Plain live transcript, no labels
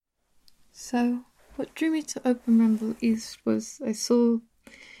So, what drew me to Open Ramble East was I saw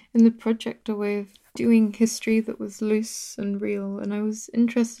in the project a way of doing history that was loose and real, and I was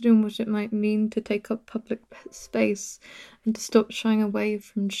interested in what it might mean to take up public space and to stop shying away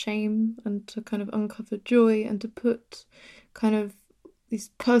from shame and to kind of uncover joy and to put kind of these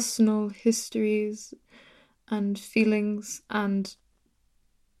personal histories and feelings and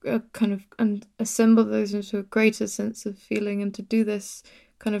kind of and assemble those into a greater sense of feeling, and to do this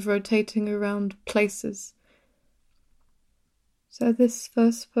kind of rotating around places. So this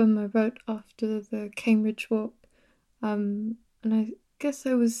first poem I wrote after the Cambridge walk, and I guess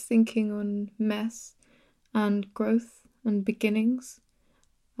I was thinking on mess and growth and beginnings,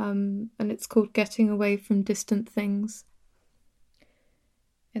 and it's called Getting Away from Distant Things.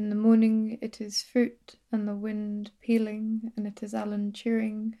 In the morning it is fruit and the wind pealing, and it is Alan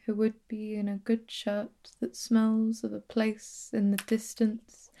cheering, who would be in a good shirt that smells of a place in the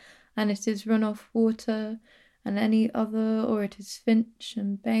distance, and it is run-off water and any other, or it is Finch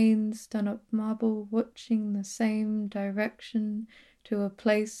and Baines done up marble watching the same direction to a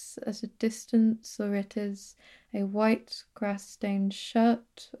place at a distance, or it is a white grass-stained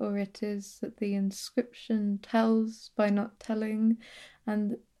shirt, or it is that the inscription tells by not telling,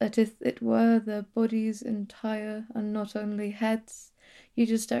 and that if it were their bodies entire and not only heads, you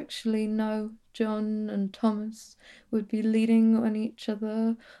just actually know John and Thomas would be leaning on each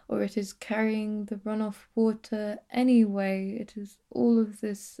other, or it is carrying the runoff water anyway. It is all of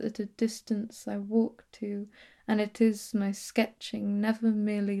this at a distance I walk to, and it is my sketching, never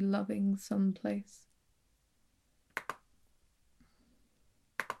merely loving some place.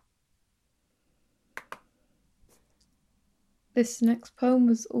 This next poem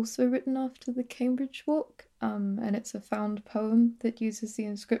was also written after the Cambridge walk, and it's a found poem that uses the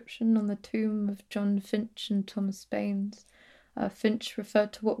inscription on the tomb of John Finch and Thomas Baines. Finch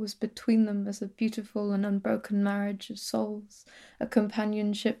referred to what was between them as a beautiful and unbroken marriage of souls, a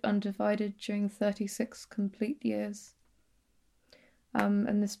companionship undivided during 36 complete years.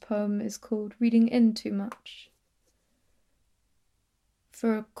 And this poem is called Reading In Too Much.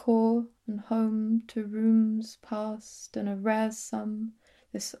 For a core and home to rooms past and a rare sum,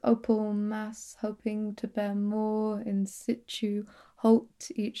 this opal mass hoping to bear more in situ, halt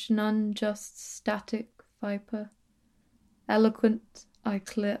each none just static viper. Eloquent, I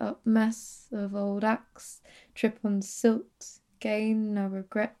clear up mess of old acts, trip on silt, gain no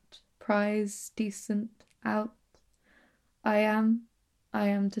regret, prize decent out. I am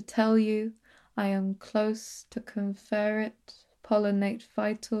to tell you, I am close to confer it, pollinate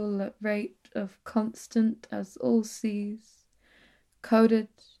vital at rate of constant as all seas, coded,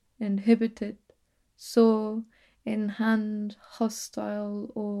 inhibited, saw, in hand,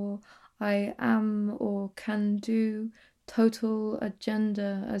 hostile, or I am or can do, total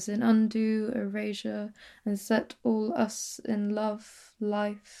agenda as in undue erasure, and set all us in love,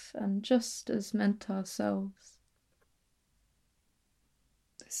 life, and just as meant ourselves.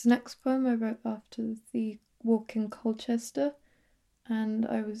 This next poem I wrote after the walk in Colchester, and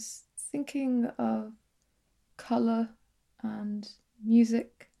I was thinking of colour and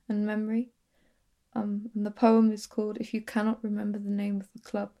music and memory. And the poem is called If You Cannot Remember the Name of the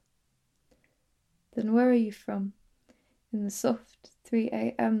Club. Then where are you from? In the soft 3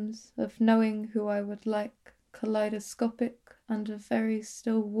 a.m.s of knowing who I would like, kaleidoscopic, under very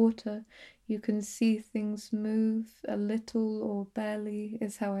still water, you can see things move a little or barely,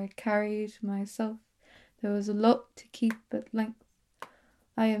 is how I carried myself. There was a lot to keep at length.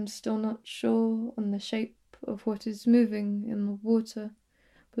 I am still not sure on the shape of what is moving in the water,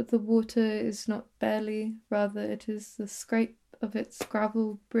 but the water is not barely, rather it is the scrape of its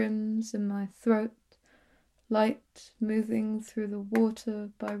gravel brims in my throat, light moving through the water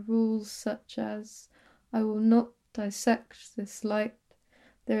by rules such as, I will not dissect this light.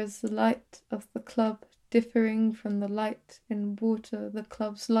 There is the light of the club differing from the light in water. The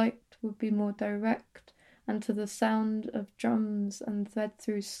club's light would be more direct, and to the sound of drums and thread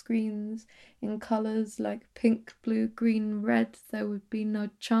through screens in colours like pink, blue, green, red, there would be no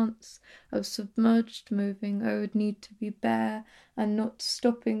chance of submerged moving. I would need to be bare and not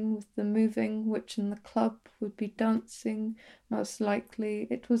stopping with the moving, which in the club would be dancing. Most likely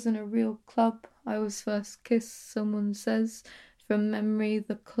it was in a real club I was first kissed, someone says. From memory,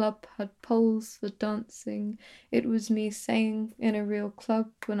 the club had poles for dancing. It was me saying, in a real club,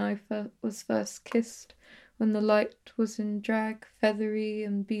 when I was first kissed, when the light was in drag, feathery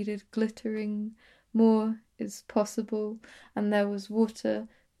and beaded glittering, more is possible, and there was water,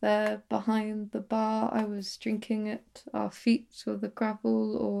 There behind the bar I was drinking it, our feet or the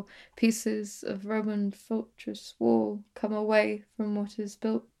gravel or pieces of Roman fortress wall come away from what is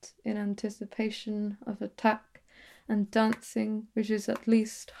built in anticipation of attack, and dancing, which is at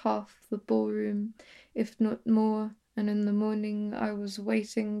least half the ballroom, if not more, and in the morning I was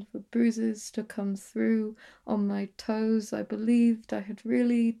waiting for bruises to come through on my toes. I believed I had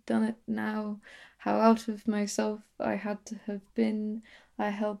really done it now, how out of myself I had to have been. I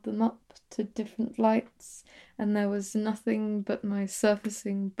held them up to different lights, and there was nothing but my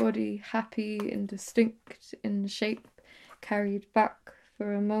surfacing body, happy, indistinct in shape, carried back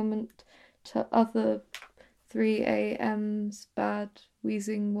for a moment to other 3 a.m.'s, bad,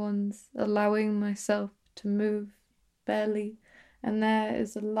 wheezing ones, allowing myself to move, barely, and there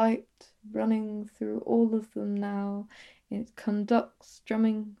is a light running through all of them now. It conducts,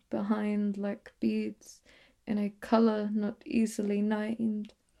 drumming behind like beads, in a colour not easily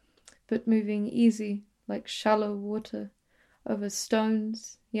named, but moving easy like shallow water, over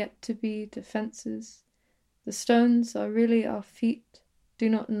stones yet to be defences. The stones are really our feet, do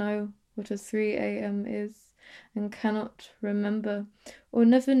not know what a 3 a.m. is, and cannot remember, or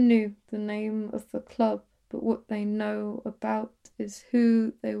never knew the name of the club, but what they know about is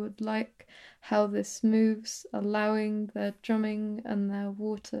who they would like, how this moves, allowing their drumming and their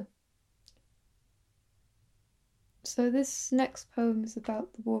water. So this next poem is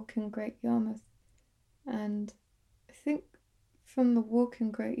about the walk in Great Yarmouth, and I think from the walk in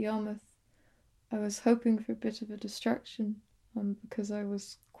Great Yarmouth I was hoping for a bit of a distraction, because I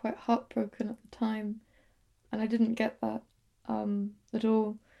was quite heartbroken at the time, and I didn't get that at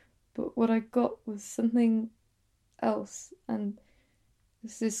all. But what I got was something else, and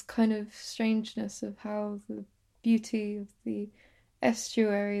this kind of strangeness of how the beauty of the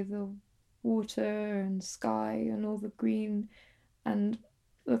estuary, the water and sky and all the green, and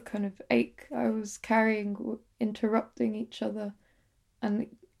the kind of ache I was carrying were interrupting each other, and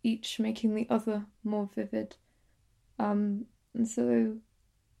each making the other more vivid. And so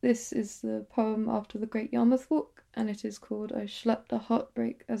this is the poem after the Great Yarmouth Walk, and it is called I Schlepped a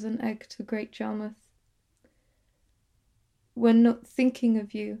Heartbreak as an Egg to Great Yarmouth. When not thinking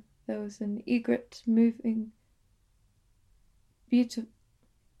of you, there was an egret moving beautiful.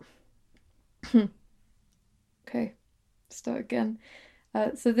 Okay, start again.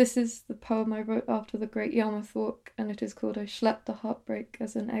 So this is the poem I wrote after the Great Yarmouth Walk, and it is called I Schlepped a Heartbreak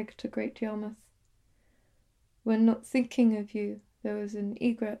as an Egg to Great Yarmouth. When not thinking of you, there was an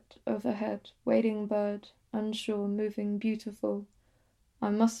egret overhead, wading bird, unsure, moving beautiful. I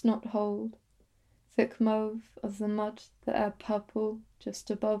must not hold. Thick mauve of the mud, the air purple,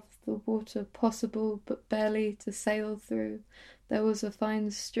 just above the water possible but barely to sail through. There was a fine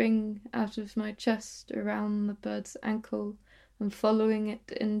string out of my chest around the bird's ankle and following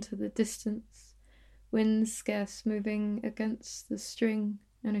it into the distance. Wind scarce moving against the string,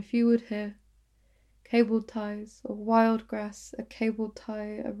 and if you would hear, cable ties or wild grass, a cable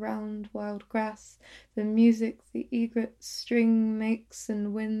tie around wild grass, the music the egret string makes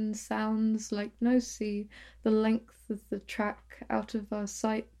and wind sounds like no sea, the length of the track out of our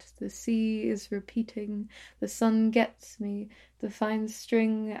sight, the sea is repeating, the sun gets me, the fine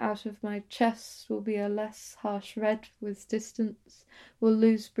string out of my chest will be a less harsh red with distance, will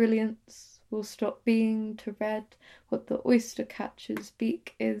lose brilliance, will stop being to red what the oyster catcher's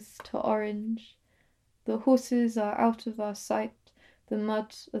beak is to orange. The horses are out of our sight, the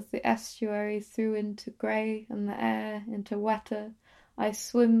mud of the estuary through into grey, and the air into wetter. I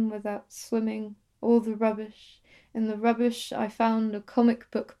swim without swimming, all the rubbish. In the rubbish I found a comic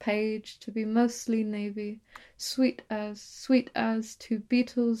book page to be mostly navy, sweet as two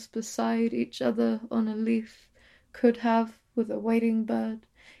beetles beside each other on a leaf could have with a wading bird.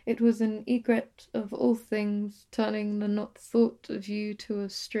 It was an egret of all things, turning the not thought of you to a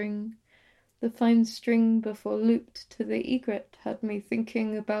string. The fine string before looped to the egret had me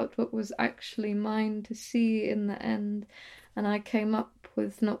thinking about what was actually mine to see in the end, and I came up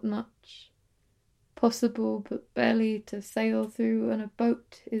with not much. Possible but barely to sail through, and a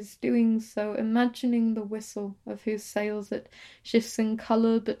boat is doing so, imagining the whistle of who sails it, shifts in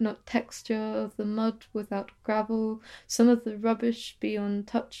colour but not texture of the mud without gravel, some of the rubbish beyond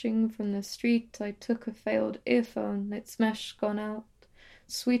touching from the street. I took a failed earphone, its mesh gone out,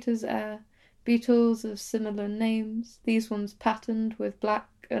 sweet as air. Beetles of similar names, these ones patterned with black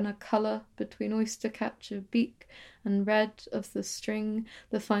and a colour between oyster-catcher beak and red of the string,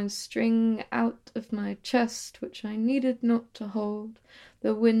 the fine string out of my chest which I needed not to hold.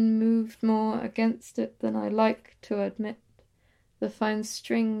 The wind moved more against it than I like to admit. The fine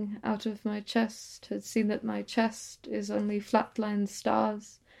string out of my chest had seen that my chest is only flatlined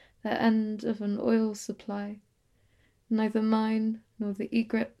stars, the end of an oil supply. Neither mine nor the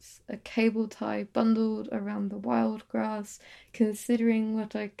egret's, a cable tie bundled around the wild grass, considering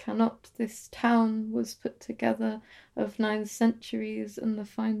what I cannot. This town was put together of 9 centuries, and the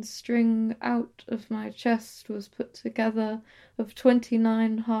fine string out of my chest was put together of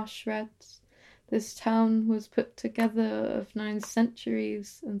 29 harsh reds. This town was put together of 9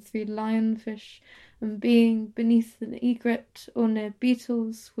 centuries and 3 lionfish, and being beneath an egret or near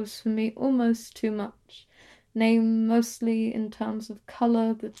beetles was for me almost too much. Name mostly in terms of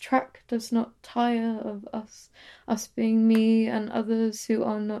colour, the track does not tire of us, us being me and others who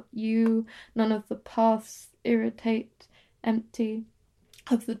are not you. None of the paths irritate, empty.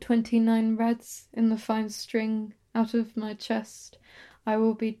 Of the 29 reds in the fine string out of my chest, I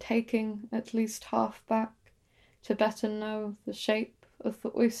will be taking at least half back, to better know the shape of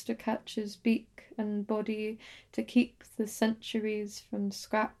the oyster catcher's beak and body, to keep the centuries from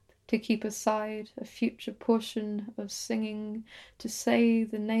scrap, to keep aside a future portion of singing, to say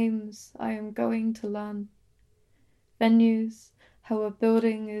the names I am going to learn. Venues, how a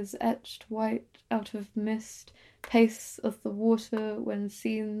building is etched white out of mist, pace of the water when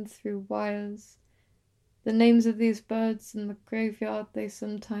seen through wires. The names of these birds in the graveyard they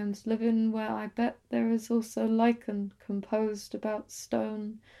sometimes live in, where I bet there is also lichen composed about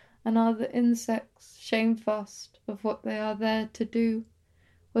stone, and are the insects shamefast of what they are there to do?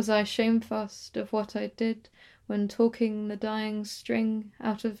 Was I shamefast of what I did when talking the dying string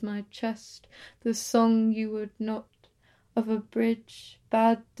out of my chest, the song you would not, of a bridge,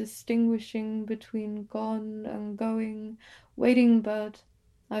 bad distinguishing between gone and going, waiting bird,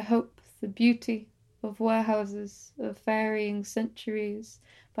 I hope the beauty of warehouses of varying centuries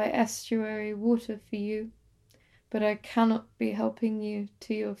by estuary water for you, but I cannot be helping you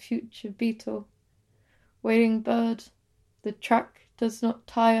to your future beetle. Waiting bird, the track does not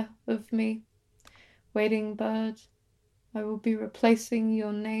tire of me. Waiting bird, I will be replacing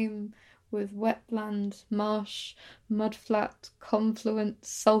your name with wetland, marsh, mudflat, confluent,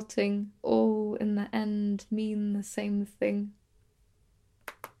 salting, all in the end mean the same thing.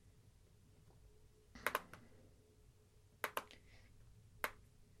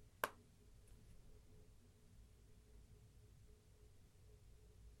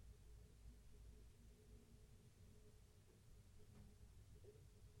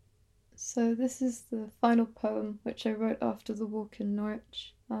 So this is the final poem which I wrote after the walk in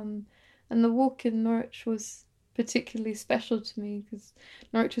Norwich. And the walk in Norwich was particularly special to me because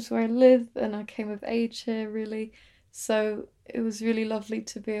Norwich is where I live and I came of age here really. So it was really lovely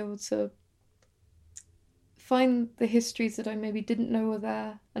to be able to find the histories that I maybe didn't know were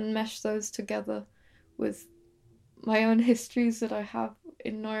there and mesh those together with my own histories that I have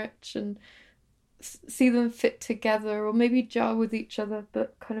in Norwich and see them fit together or maybe jar with each other,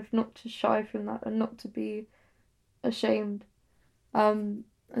 but kind of not to shy from that and not to be ashamed. And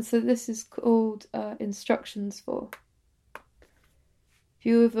so this is called Instructions for.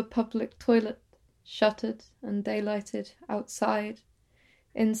 View of a public toilet, shuttered and daylighted outside.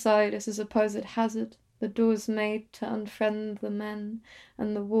 Inside is a supposed hazard, the doors made to unfriend the men,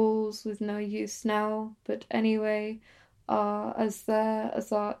 and the walls with no use now, but anyway are as there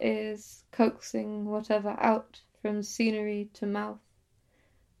as our ears, coaxing whatever out from scenery to mouth.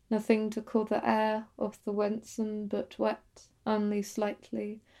 Nothing to cool the air off the Wensum but wet, only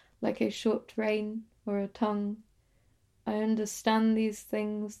slightly, like a short rain or a tongue. I understand these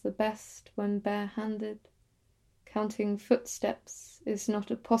things the best when bare-handed. Counting footsteps is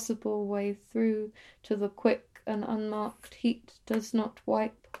not a possible way through to the quick and unmarked heat does not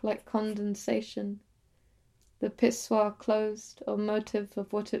wipe like condensation. The pissoir closed, on motive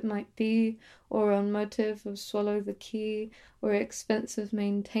of what it might be, or on motive of swallow the key, or expense of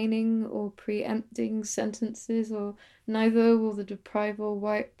maintaining, or pre-empting sentences, or neither will the deprival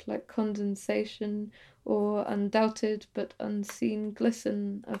wipe like condensation, or undoubted but unseen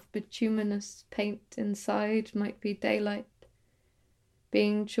glisten of bituminous paint inside might be daylight.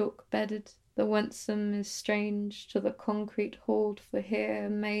 Being chalk-bedded, the Wensum is strange to the concrete hauled for here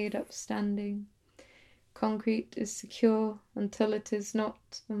made upstanding. Concrete is secure until it is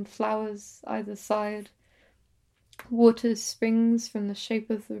not, and flowers either side. Water springs from the shape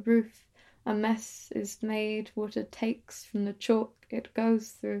of the roof. A mess is made, water takes from the chalk it goes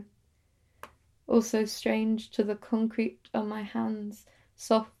through. Also strange to the concrete are my hands,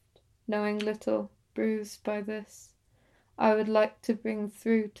 soft, knowing little, bruised by this. I would like to bring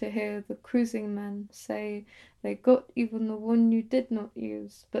through to hear the cruising men say they got even the one you did not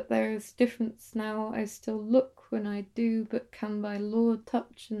use, but there is difference now. I still look when I do, but can by law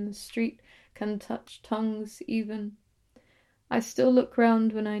touch in the street, can touch tongues even. I still look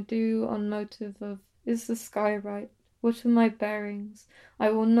round when I do on motive of, is the sky right? What are my bearings? I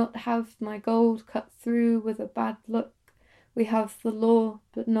will not have my gold cut through with a bad look. We have the law,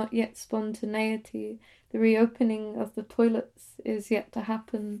 but not yet spontaneity. The reopening of the toilets is yet to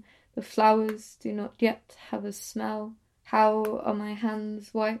happen. The flowers do not yet have a smell. How are my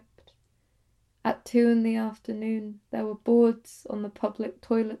hands wiped? At 2 in the afternoon, there were boards on the public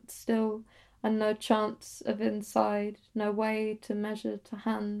toilet still, and no chance of inside, no way to measure to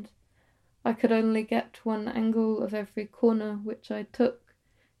hand. I could only get one angle of every corner which I took,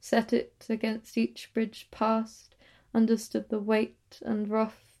 set it against each bridge passed, understood the weight and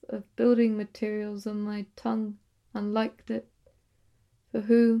rough of building materials on my tongue, and liked it. For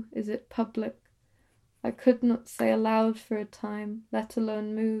who is it public? I could not say aloud for a time, let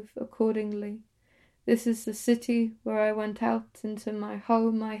alone move accordingly. This is the city where I went out into my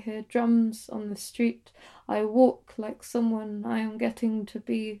home. I hear drums on the street. I walk like someone I am getting to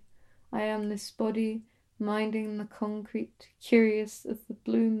be. I am this body, minding the concrete, curious of the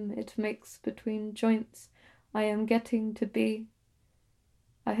bloom it makes between joints. I am getting to be.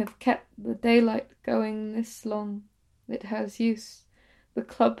 I have kept the daylight going this long. It has use. The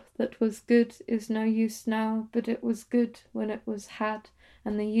club that was good is no use now, but it was good when it was had,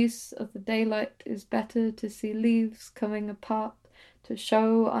 and the use of the daylight is better to see leaves coming apart, to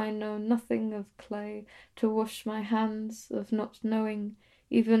show I know nothing of clay, to wash my hands of not knowing,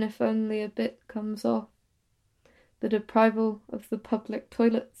 even if only a bit comes off. The deprival of the public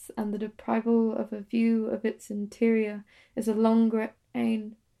toilets and the deprival of a view of its interior is a long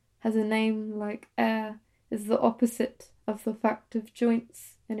ain, has a name like air, is the opposite of the fact of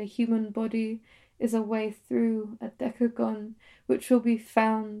joints in a human body, is a way through a decagon which will be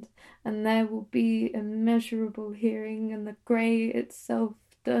found, and there will be immeasurable hearing, and the grey itself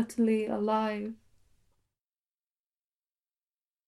dirtily alive.